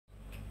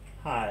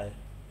Hi,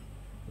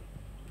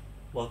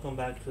 welcome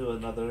back to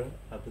another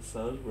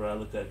episode where I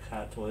look at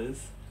cat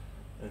toys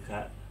and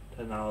cat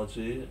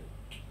technology.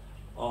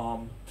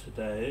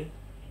 Today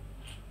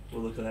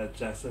we're looking at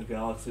Jackson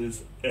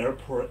Galaxy's Air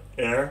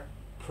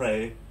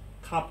Prey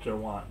Copter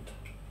Wand.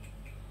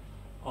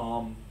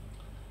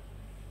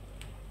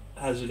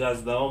 As you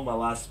guys know, in my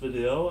last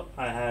video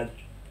I had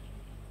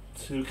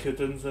 2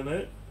 kittens in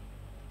it.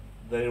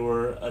 They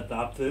were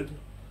adopted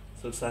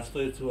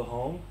successfully to a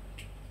home.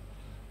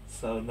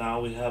 So now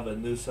we have a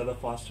new set of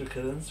foster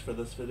kittens for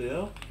this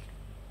video.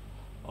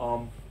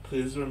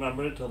 Please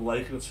remember to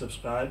like and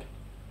subscribe,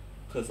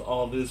 because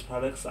all of these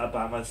products I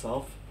buy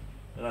myself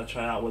and I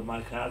try out with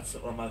my cats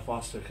or my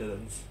foster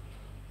kittens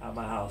at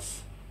my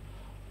house.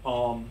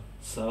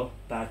 So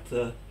back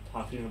to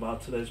talking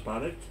about today's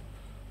product,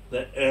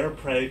 the Air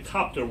Prey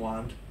Copter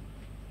Wand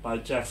by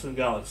Jackson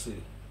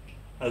Galaxy.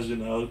 As you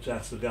know,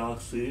 Jackson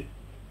Galaxy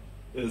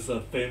is a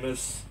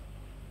famous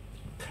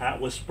cat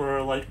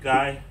whisperer-like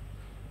guy.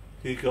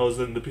 He goes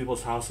into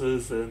people's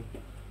houses and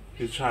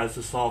he tries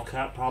to solve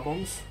cat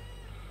problems.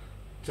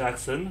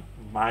 Jackson,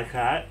 my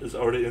cat, is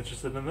already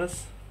interested in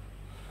this.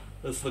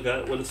 Let's look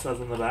at what it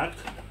says on the back.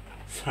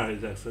 Sorry,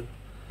 Jackson.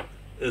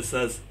 It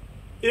says,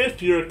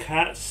 if your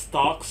cat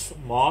stalks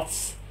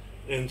moths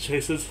and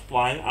chases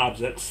flying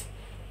objects,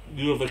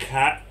 you have a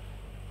cat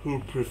who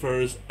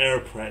prefers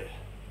air prey.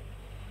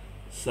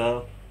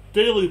 So,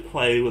 daily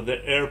play with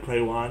the Air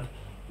Prey Wand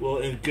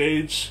will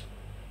engage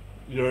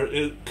your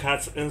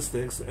cat's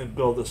instincts and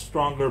build a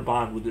stronger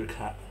bond with your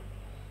cat.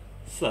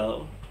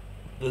 So,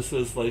 this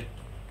is like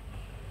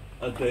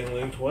a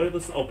dangling toy.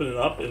 Let's open it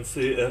up and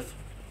see if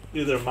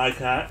either my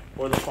cat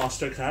or the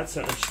foster cats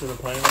are interested in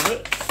playing with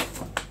it.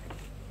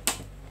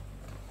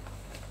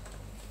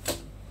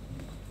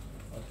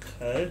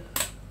 Okay.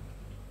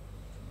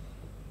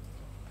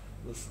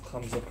 This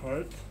comes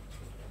apart.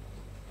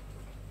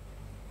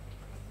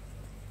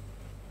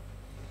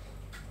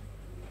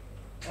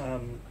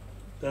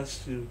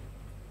 Guess you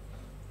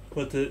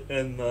put it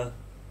in the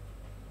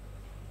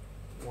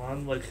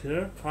wand like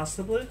here,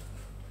 possibly.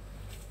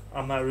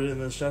 I'm not reading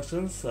the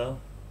instructions, so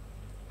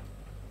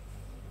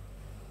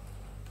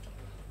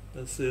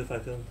let's see if I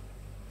can.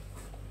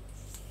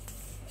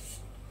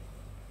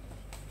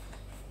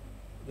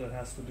 There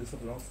has to be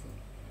something else.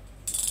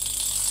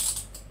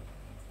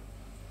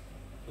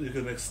 You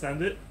can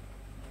extend it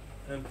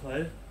and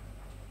play.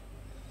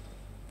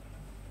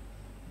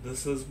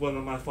 This is one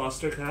of my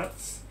foster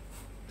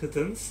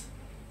kittens,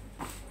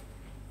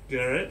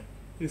 Garrett.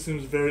 He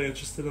seems very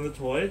interested in the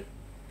toy.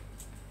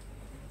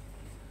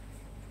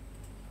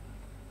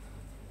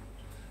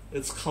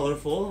 It's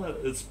colorful.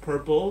 It's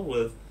purple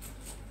with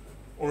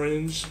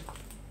orange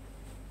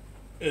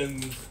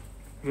and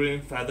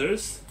green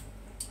feathers.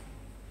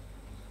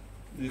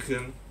 You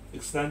can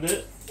extend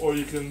it or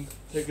you can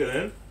take it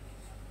in.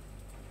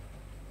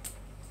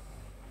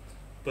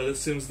 But it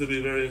seems to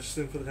be very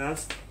interesting for the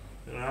cats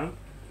around.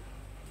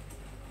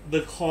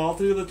 The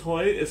quality of the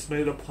toy is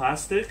made of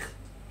plastic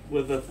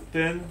with a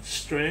thin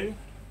string.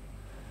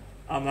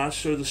 I'm not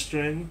sure the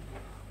string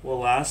will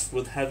last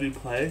with heavy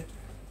play.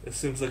 It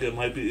seems like it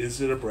might be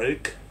easy to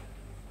break.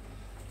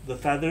 The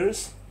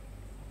feathers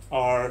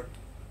are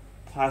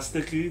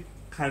plasticky,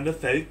 kind of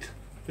fake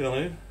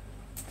feeling.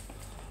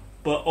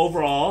 But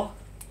overall,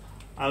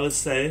 I would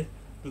say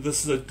that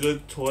this is a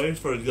good toy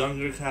for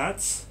younger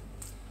cats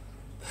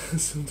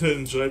to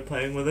enjoy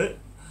playing with it.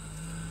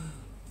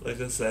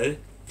 Like I say,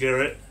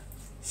 Garrett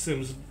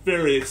seems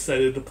very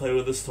excited to play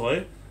with this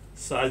toy,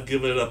 so I'd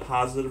give it a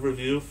positive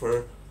review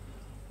for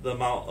the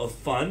amount of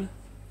fun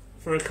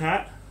for a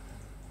cat.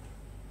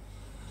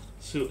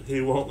 Shoot,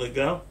 he won't let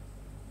go.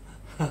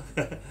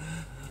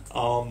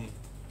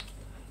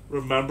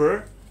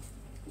 Remember,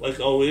 like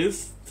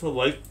always, to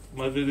like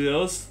my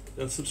videos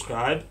and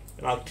subscribe,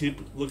 and I'll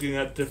keep looking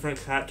at different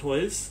cat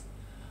toys.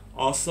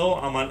 Also,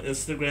 I'm on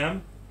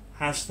Instagram,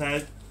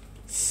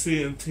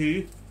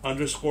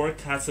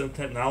 #CNT_cats and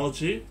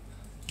technology.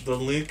 The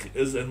link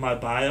is in my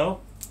bio.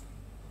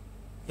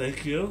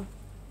 Thank you.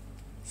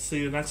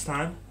 See you next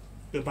time.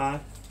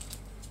 Goodbye.